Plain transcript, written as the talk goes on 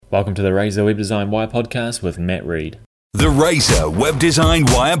Welcome to the Razor Web Design Wire podcast with Matt Reed. The Razor Web Design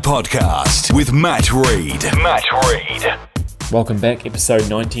Wire podcast with Matt Reed. Welcome back, episode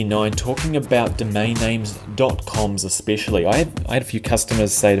 99, talking about domain names, .coms especially. I had a few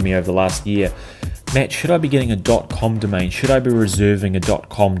customers say to me over the last year, Matt, should I be getting a .com domain? Should I be reserving a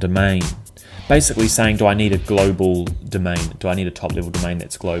 .com domain? Basically saying, do I need a global domain? Do I need a top-level domain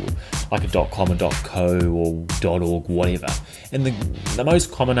that's global? Like a .com, a .co, or .org, whatever. And the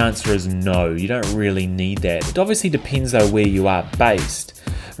most common answer is no, you don't really need that. It obviously depends, though, where you are based.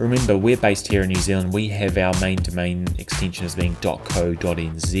 Remember, we're based here in New Zealand. We have our main domain extension as being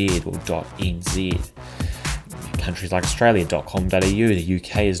 .co.nz or .nz. Countries like Australia, .com.au, the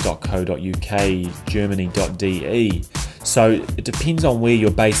UK is .co.uk, Germany.de. So it depends on where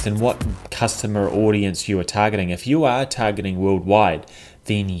you're based and what customer audience you are targeting. If you are targeting worldwide,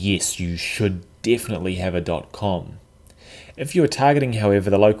 then yes, you should definitely have a .com. If you're targeting,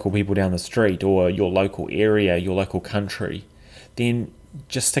 however, the local people down the street or your local area, your local country, then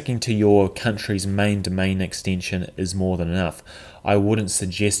just sticking to your country's main domain extension is more than enough. I wouldn't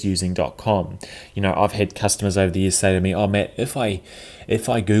suggest using .com. You know, I've had customers over the years say to me, oh Matt, if I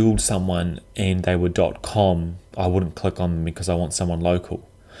Googled someone and they were .com, I wouldn't click on them because I want someone local.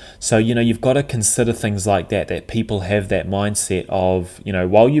 So, you know, you've got to consider things like that people have that mindset of, you know,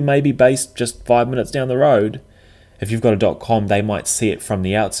 while you may be based just 5 minutes down the road, if you've got a .com, they might see it from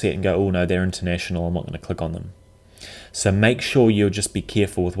the outset and go, oh no, they're international, I'm not going to click on them. So make sure you'll just be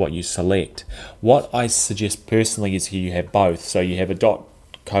careful with what you select. What I suggest personally is you have both. So you have a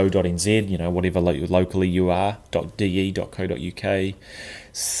 .co.nz, you know, whatever locally you are, .de, .co.uk.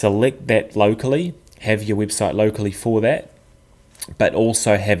 Select that locally, have your website locally for that, but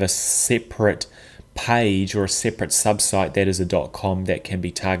also have a separate page or a separate subsite that is a .com that can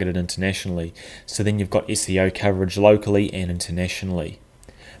be targeted internationally. So then you've got SEO coverage locally and internationally.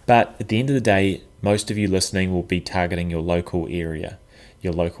 But at the end of the day, most of you listening will be targeting your local area,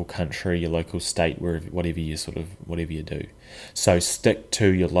 your local country, your local state, whatever you do. So stick to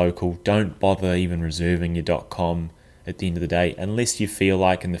your local. Don't bother even reserving your .com at the end of the day, unless you feel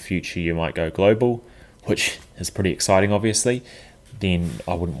like in the future you might go global, which is pretty exciting, obviously. Then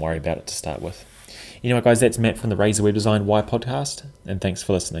I wouldn't worry about it to start with. Anyway, guys, that's Matt from the Razor Web Design Wire podcast, and thanks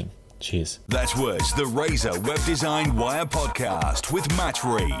for listening. Cheers. That was the Razor Web Design Wire podcast with Matt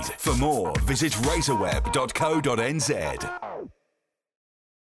Reed. For more, visit razorweb.co.nz.